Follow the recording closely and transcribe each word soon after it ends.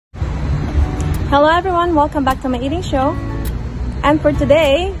Hello everyone, welcome back to my eating show. And for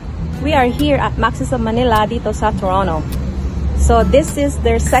today, we are here at Maxis of Manila dito sa Toronto. So this is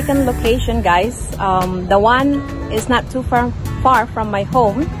their second location, guys. The one is not too far from my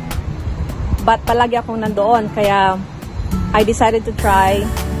home, but palagi akong nandoon, kaya I decided to try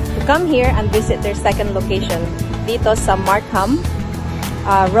to come here and visit their second location dito sa Markham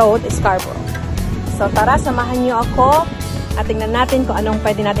Road, Scarborough. So tara, samahan niyo ako at tingnan natin kung anong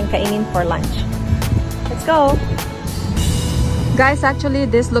pwede natin kainin for lunch. Let's go! Guys, actually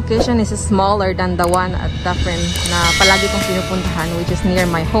this location is smaller than the one at Dufferin na palagi kong pinupuntahan, which is near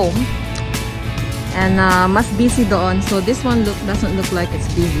my home. And mas busy doon, so this one doesn't look like it's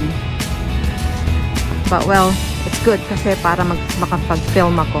busy. But well, it's good kasi para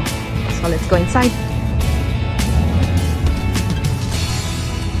makapag-film ako. So let's go inside.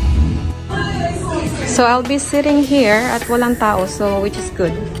 So I'll be sitting here at walang tao, so which is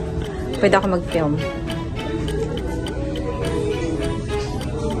good. Pwede ako mag-film.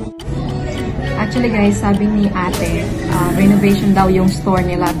 Actually guys, sabi ni ate, renovation daw yung store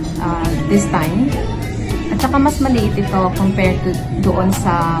nila this time. At saka mas maliit ito compared to doon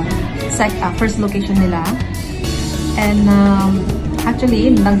sa first location nila. And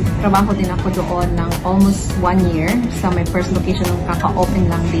actually, nagtrabaho din ako doon ng almost 1 year sa my first location ng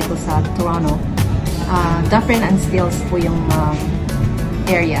kaka-open lang dito sa Toronto. Dufferin and Stills po yung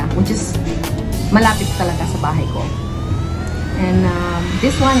area, which is malapit talaga sa bahay ko. And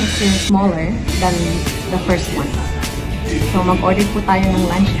this one is still smaller than the first one. So mag-order po tayo ng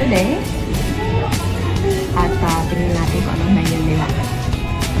lunch today. At tingnan natin kung anong menu nila.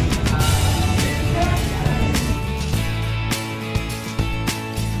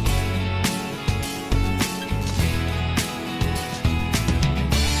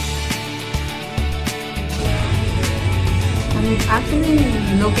 I'm actually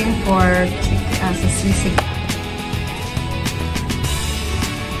looking for sa SISIG.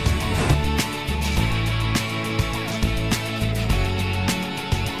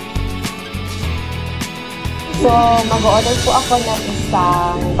 So, mag-order po ako ng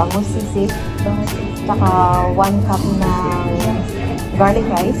isang bangus sisig, tsaka 1 cup ng garlic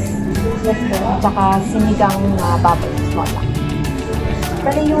rice, tsaka sinigang na baboy, small lang.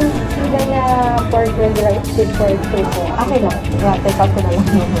 Pero yung sinigang na pork regular stick for two po. Okay lang. Yeah, take out ko na lang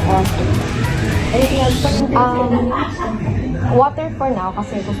yun. Okay. Anything else po? Water for now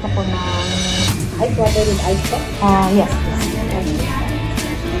kasi gusto ko ng Ice water with ice po? Yes.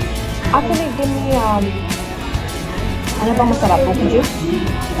 Actually, give me ano bang masarap? Buko juice?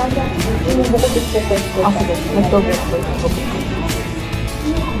 Yung buko juice po. Sige. Nag-go break po.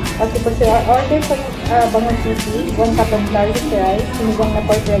 Okay po sir. Order po bangus sisig, 1 cup of garlic rice, sinigang na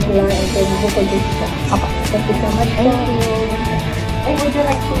pork regular, and then buko juice po. Okay. Thank you so much. Thank you. Ay, would you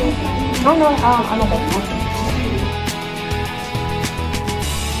like to eat? Ano ba? Okay.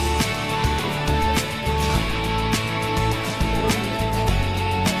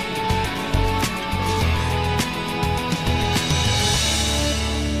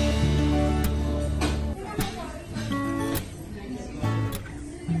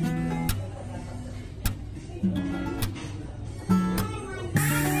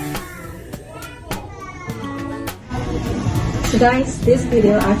 So guys, this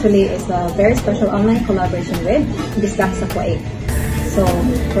video actually is a very special online collaboration with BUKO sa Kuwait. So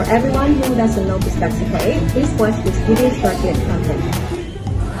for everyone who doesn't know BUKO sa Kuwait, please watch this video short-clip content.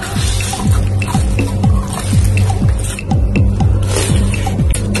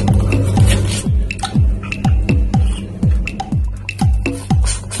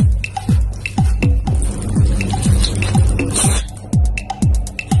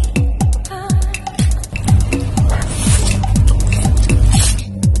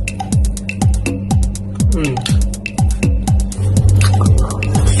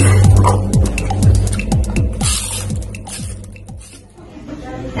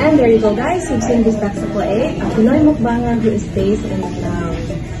 And there you go guys, you've seen BUKO sa Kuwait, a Pinoy mukbanger who is based in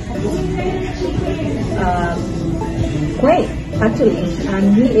Kuwait actually,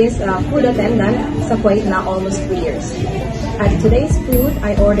 and he is a food attendant sa Kuwait na almost 3 years. At today's food,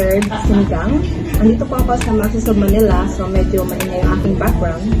 I ordered sinigang. Andito po ako sa Maxis of Manila, so medyo maingay yung aking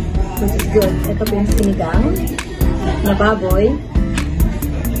background, which is good. Ito po yung sinigang na baboy,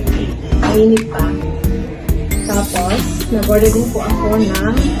 mainit pa. Tapos, nag-order din po ako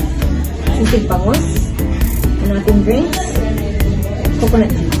ng sisig bangus, ang ating drinks,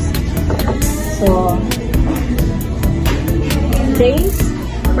 coconut juice. So,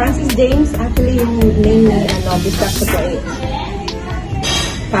 Francis James, actually yung name ni BUKO sa Kuwait.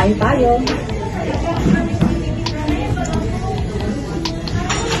 Kain tayo!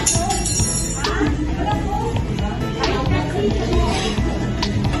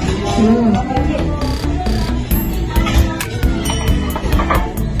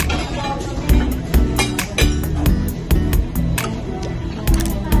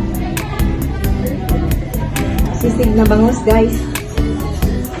 Sisig na bangus, guys.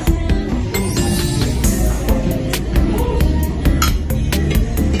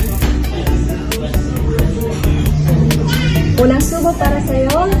 Unang subo para sa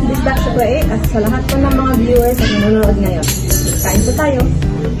iyo, bisdak sa Kuwait at sa lahat po ng mga viewers at nanonood ngayon. Kain po tayo.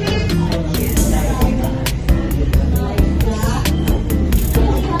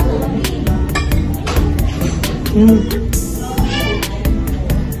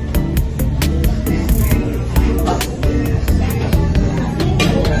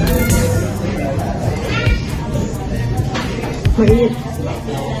 Mainit.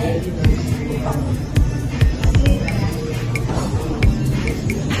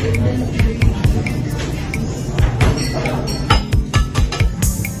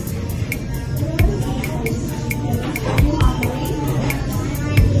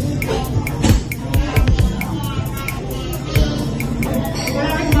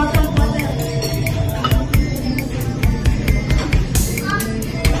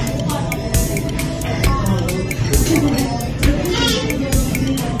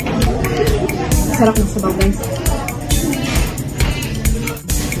 Sarap ng sabaw, guys.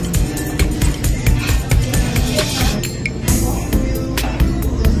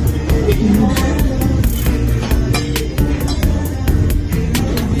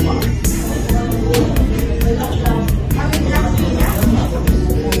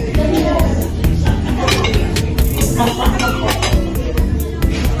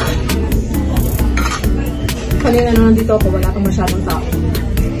 Kanina nung nandito ako, wala kang masyadong tao.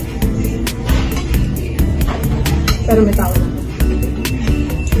 Pero may tao na.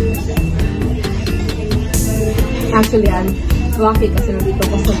 Actually, I'm lucky kasi nandito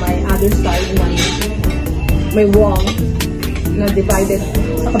ko sa my other side na may wall na divided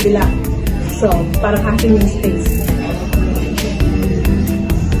sa kabila. So, parang aking yung space.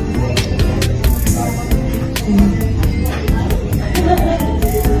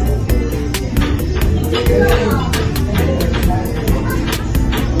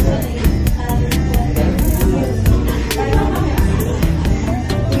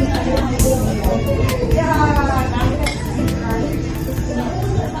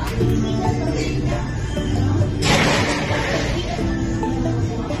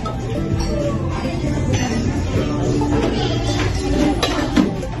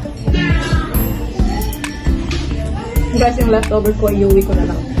 Guys, yung leftover ko, iuwi ko na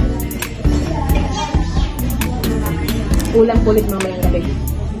lang. Ulam kulit mamayang gabi.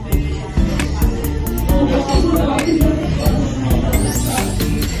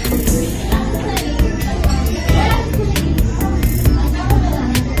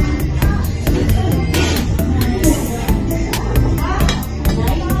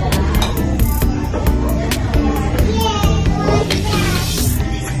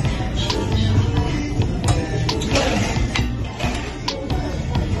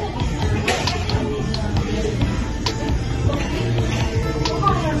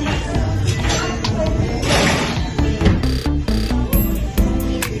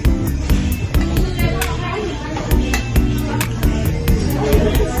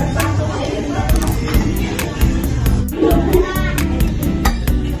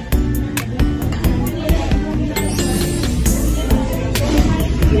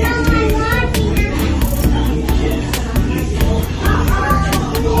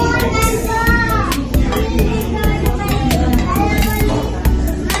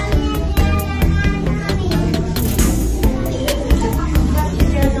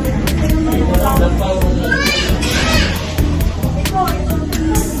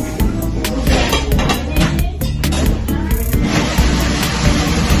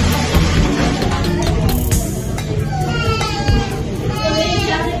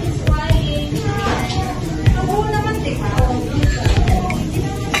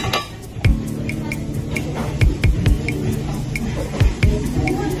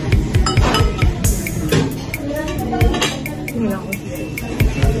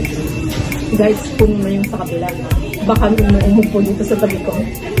 Guys, puno na yung sa kapila. Baka may umupo dito sa tabi ko.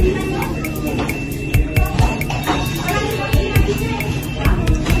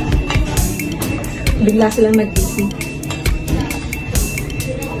 Bigla silang nag-busy.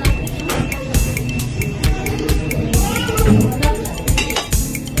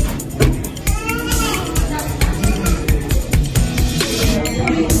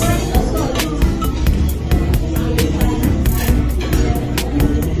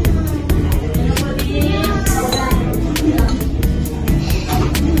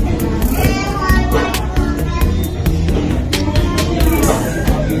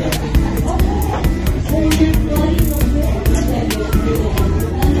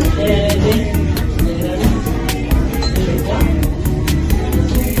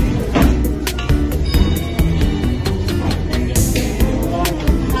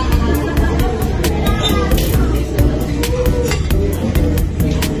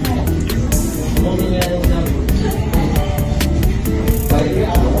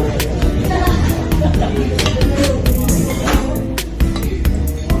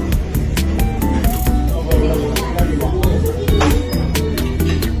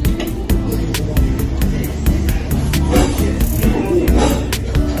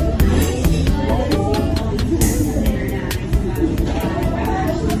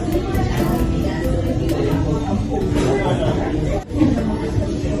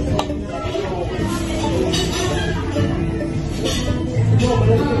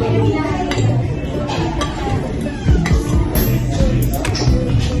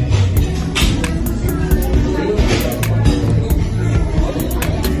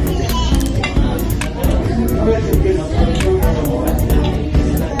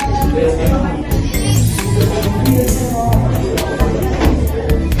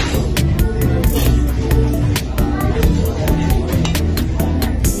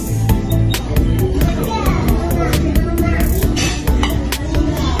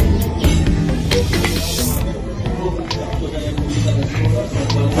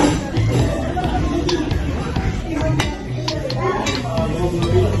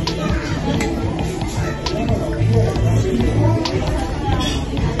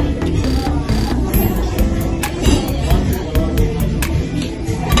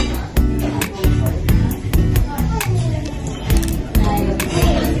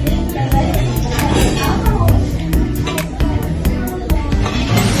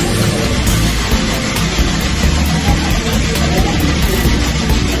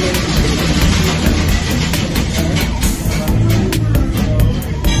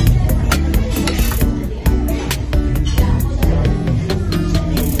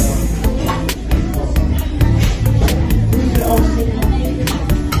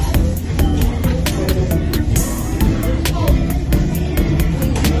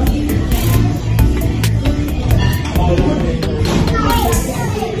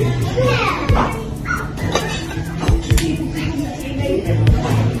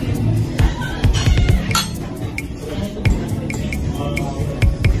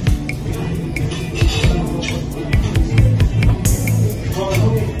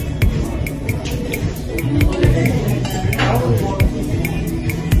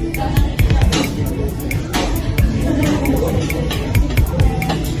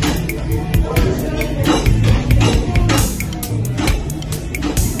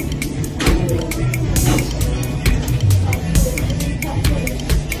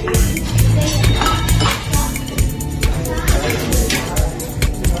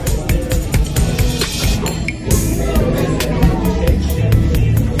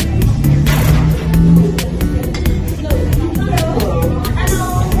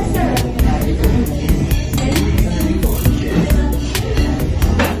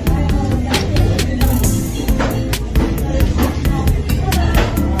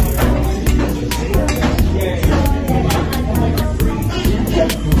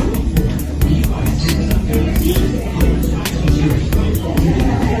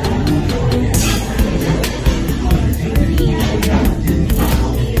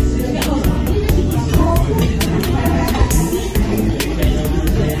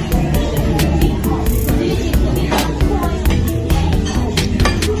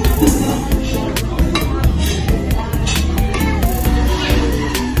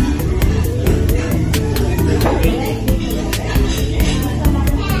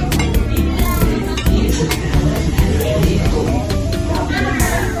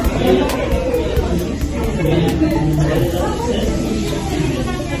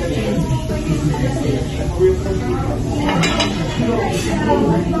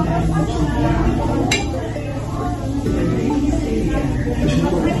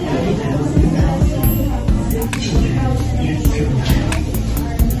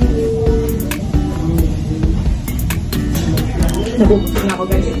 Nabubusog na ako,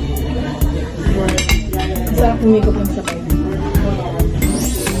 guys. Masarap humigop ng sabay.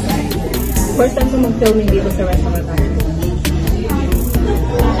 First time ko mag-filming dito sa restaurant ako.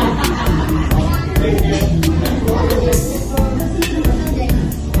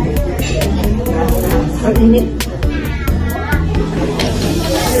 Ang init.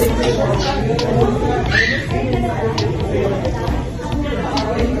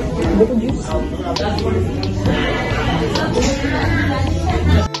 Buko juice.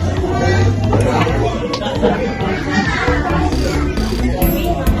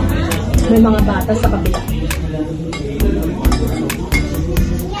 May mga bata sa kabila.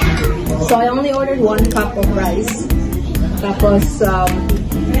 So I only ordered 1 cup of rice. Tapos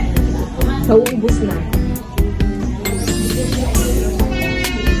nauubos na.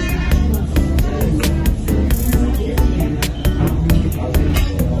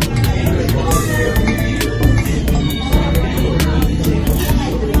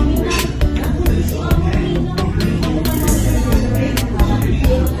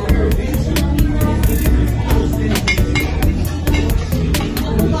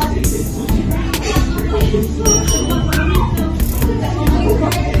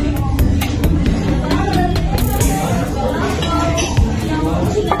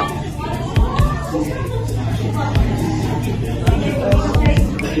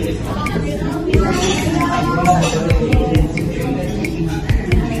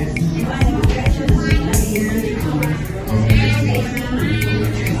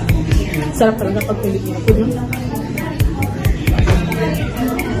 Sarap talaga pag Pilipino food, no?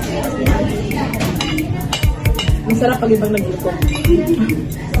 Ang sarap pag ibang nagluto.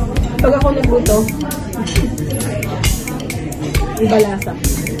 Pag ako nagluto, iba lasa.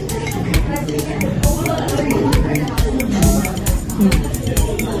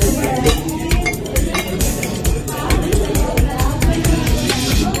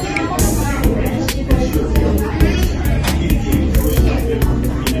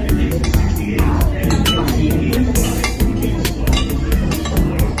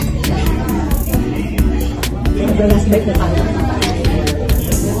 Last bite na tayo.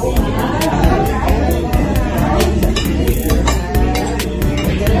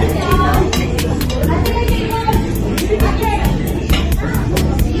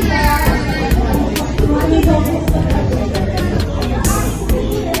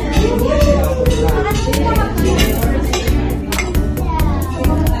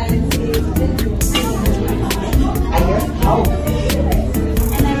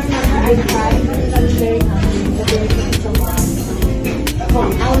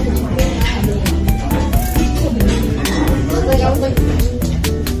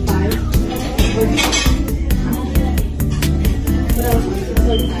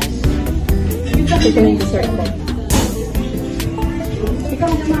 Ito na yung dessert ko.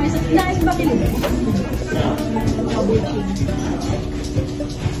 Ikaw nais ba pinili?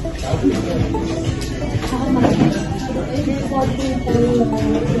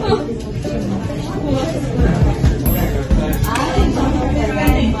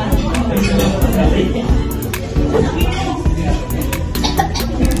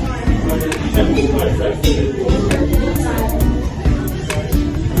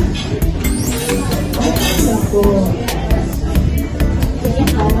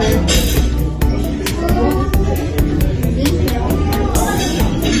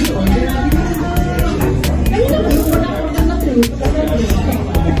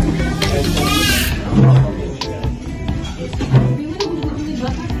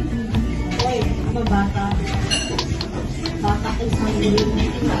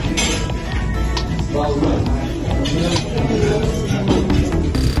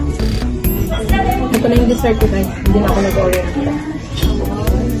 Ito na yung dessert ko, guys. Hindi na ako nag-order.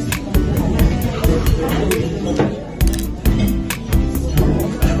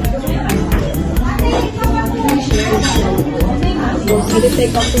 Hindi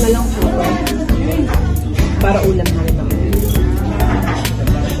take off ko na lang po. Para ulam na rin naman.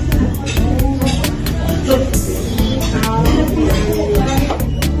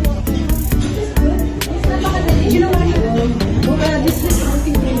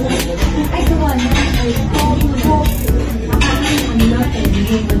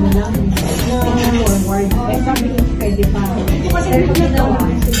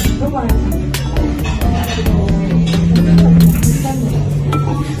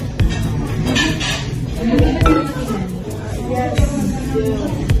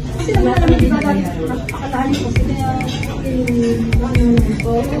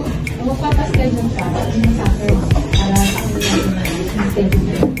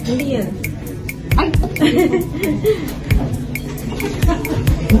 Hindi yan. Ay!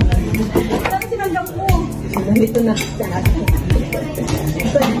 Saan sinanggap mo? Dito na sa atin.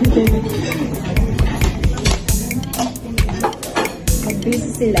 Mag-busy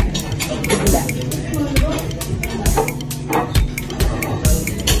sila. Sila.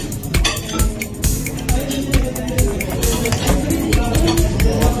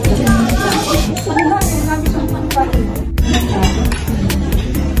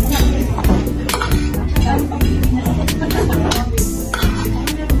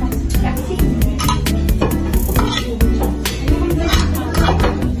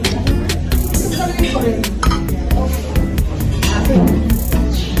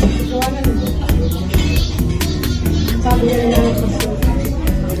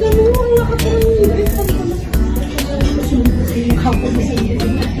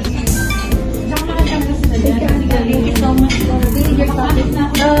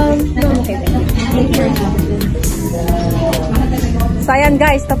 So ayan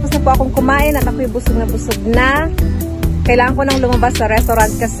guys, tapos na po akong kumain at ako'y busog na. Kailangan ko nang lumabas sa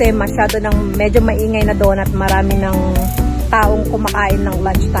restaurant kasi masyado nang medyo maingay na doon at marami ng taong kumakain ng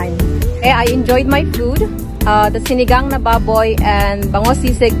lunchtime. I enjoyed my food, the sinigang na baboy and bangos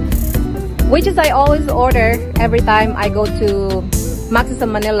sisig, which is I always order every time I go to Maxis of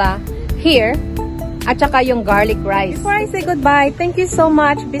Manila here. At saka yung garlic rice. Before I say goodbye, thank you so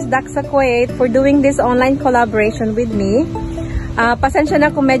much Bisdak sa Kuwait for doing this online collaboration with me. Pasensya na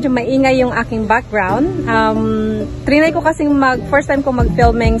kung medyo maingay yung aking background. Trinay ko kasing first time ko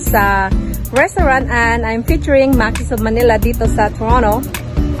mag-filming sa restaurant and I'm featuring Maxis of Manila dito sa Toronto.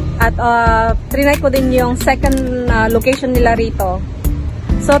 At trinay ko din yung second location nila rito.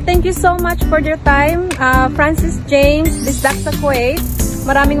 So thank you so much for your time. Francis James, Bisdak sa Kuwait.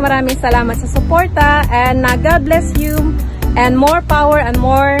 Maraming salamat sa suporta and God bless you and more power and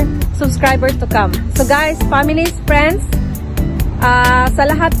more subscribers to come. So guys, families, friends, sa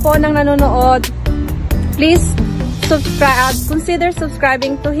lahat po ng nanonood, please subscribe, consider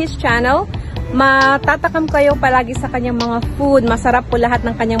subscribing to his channel. Matatakam kayo palagi sa kanyang mga food. Masarap po lahat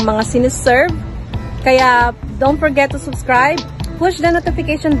ng kanyang mga siniserve. Kaya don't forget to subscribe. Push the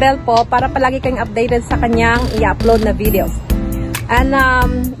notification bell po para palagi kayong updated sa kanyang i-upload na videos. And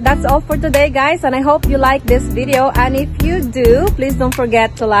that's all for today guys, and I hope you like this video, and if you do, please don't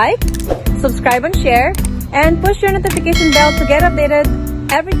forget to like, subscribe and share, and push your notification bell to get updated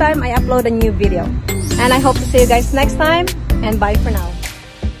every time I upload a new video. And I hope to see you guys next time, and bye for now.